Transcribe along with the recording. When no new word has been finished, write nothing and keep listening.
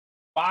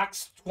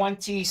Box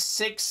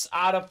 26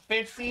 out of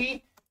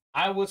 50.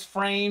 I was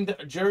framed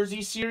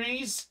jersey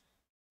series.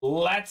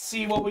 Let's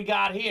see what we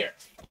got here.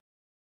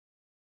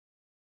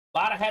 A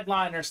lot of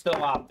headliners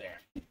still out there.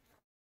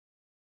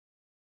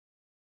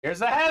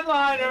 Here's a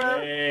headliner.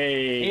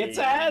 Hey. It's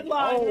a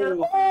headliner.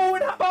 Oh,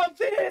 and how about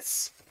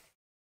this?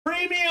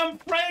 Premium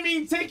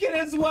framing ticket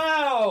as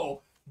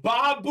well.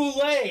 Bob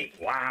Boulay.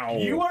 Wow.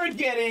 You are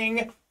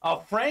getting a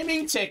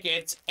framing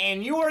ticket,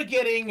 and you are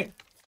getting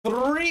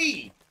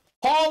 3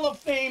 Hall of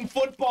Fame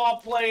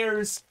football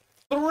players,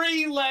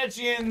 3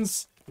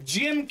 legends,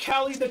 Jim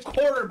Kelly, the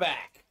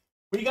quarterback.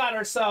 We got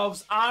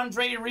ourselves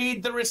Andre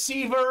Reed, the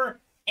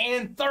receiver,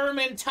 and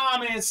Thurman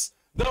Thomas,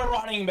 the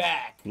running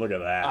back. Look at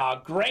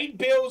that. Great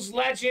Bills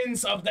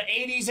legends of the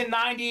 80s and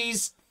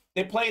 90s.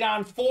 They played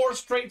on 4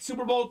 straight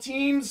Super Bowl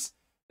teams.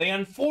 They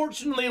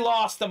unfortunately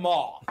lost them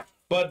all.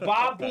 But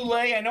Bob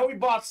Boulay, I know we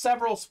bought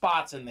several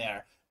spots in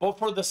there, but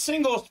for the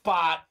single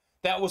spot,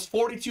 that was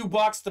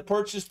 $42 to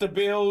purchase the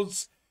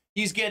Bills.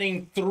 He's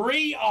getting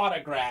 3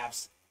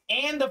 autographs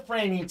and a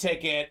framing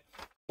ticket.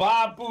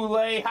 Bob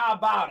Boulay, how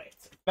about it?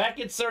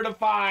 Beckett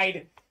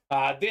certified.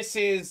 This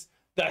is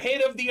the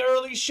hit of the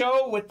early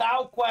show,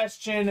 without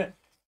question.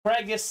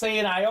 Craig is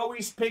saying, I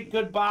always pick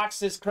good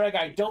boxes. Craig,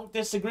 I don't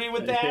disagree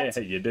with that.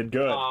 Yeah, you did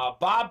good.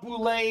 Bob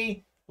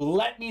Boulay,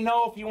 let me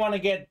know if you want to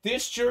get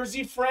this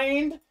jersey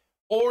framed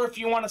or if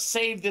you want to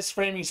save this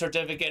framing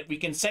certificate. We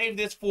can save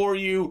this for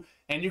you,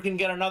 and you can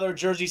get another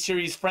jersey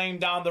series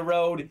framed down the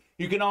road.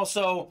 You can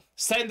also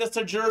send us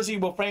a jersey.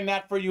 We'll frame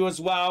that for you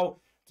as well.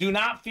 Do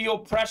not feel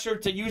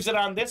pressured to use it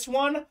on this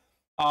one,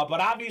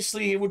 but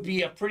obviously it would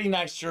be a pretty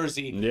nice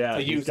jersey to use. Yeah,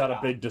 he's got a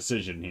big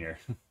decision here.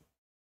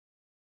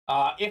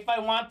 If I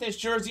want this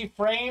jersey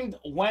framed,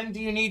 when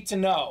do you need to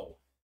know?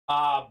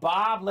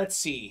 Bob, let's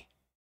see.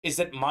 Is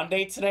it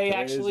Monday today,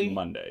 actually? It is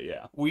Monday,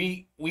 yeah.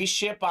 We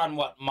ship on,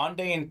 what,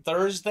 Monday and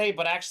Thursday?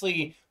 But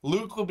actually,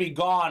 Luke will be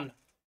gone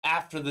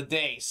after the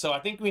day. So I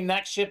think we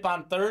next ship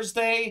on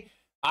Thursday.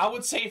 I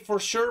would say for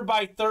sure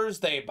by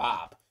Thursday,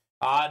 Bob.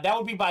 That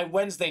would be by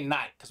Wednesday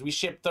night, because we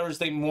ship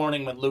Thursday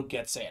morning when Luke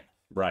gets in.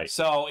 Right.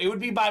 So it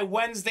would be by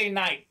Wednesday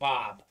night,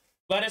 Bob.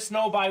 Let us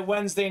know by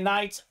Wednesday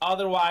night.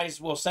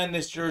 Otherwise, we'll send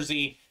this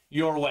jersey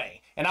your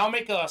way. And I'll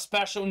make a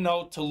special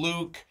note to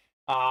Luke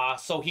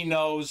so he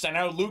knows. I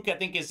know Luke, I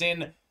think, is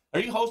in. Are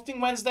you hosting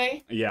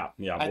Wednesday? Yeah.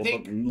 I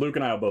think Luke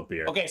and I will both be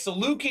here. Okay, so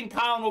Luke and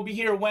Colin will be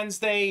here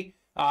Wednesday.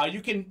 You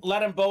can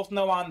let them both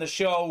know on the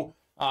show.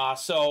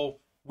 So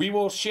we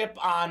will ship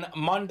on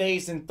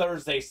Mondays and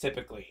Thursdays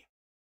typically.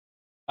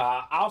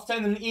 I'll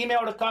send an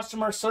email to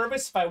customer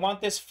service if I want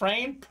this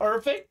framed.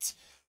 Perfect.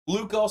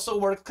 Luke also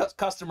works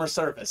customer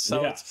service,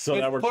 so yeah, it's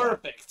that works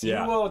perfect.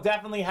 Yeah. You will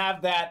definitely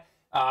have that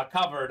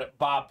covered,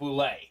 Bob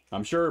Boulay.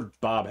 I'm sure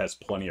Bob has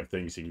plenty of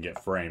things he can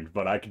get framed,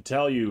 but I can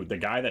tell you, the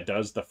guy that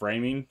does the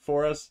framing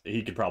for us,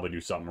 he could probably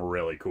do something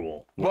really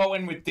cool. Well,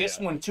 and with this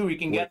one, too, he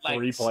can get, like,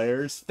 3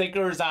 players.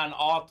 Stickers on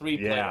all 3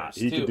 players, Yeah,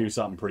 he could do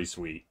something pretty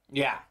sweet.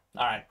 Yeah,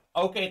 all right.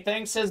 Okay,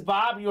 thanks, says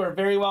Bob. You are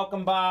very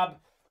welcome, Bob.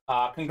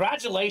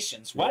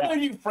 Congratulations. Whether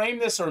you frame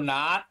this or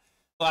not,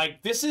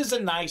 like, this is a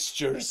nice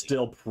jersey.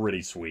 Still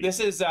pretty sweet. This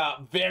is a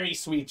very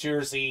sweet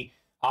jersey.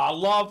 I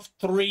love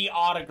 3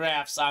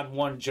 autographs on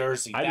 1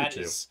 jersey. I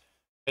do too.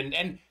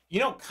 And you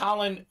know,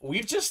 Colin,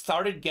 we've just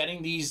started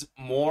getting these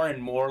more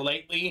and more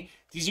lately.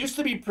 These used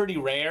to be pretty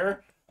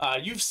rare.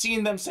 You've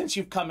seen them since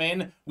you've come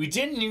in. We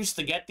didn't used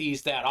to get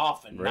these that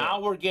often. Really?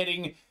 Now we're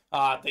getting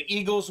the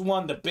Eagles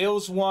one, the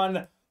Bills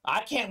one.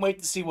 I can't wait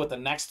to see what the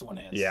next one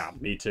is. Yeah,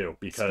 me too.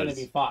 Because it's going to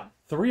be fun.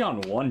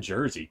 3-on-1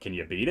 jersey, can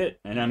you beat it?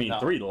 And I mean,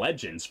 3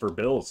 legends for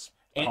Bills.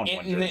 And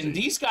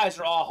these guys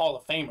are all Hall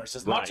of Famers.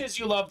 As much as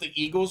you love the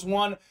Eagles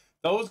one,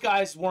 those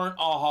guys weren't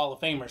all Hall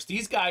of Famers.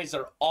 These guys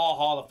are all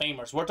Hall of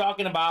Famers. We're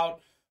talking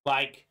about,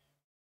 like,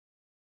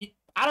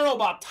 I don't know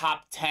about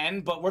top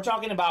 10, but we're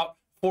talking about,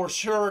 for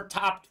sure,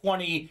 top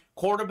 20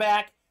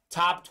 quarterback,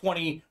 top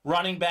 20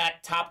 running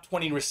back, top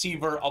 20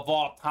 receiver of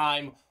all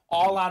time,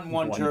 all on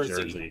one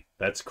jersey.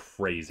 That's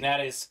crazy. That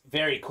is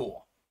very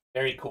cool.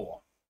 Very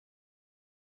cool.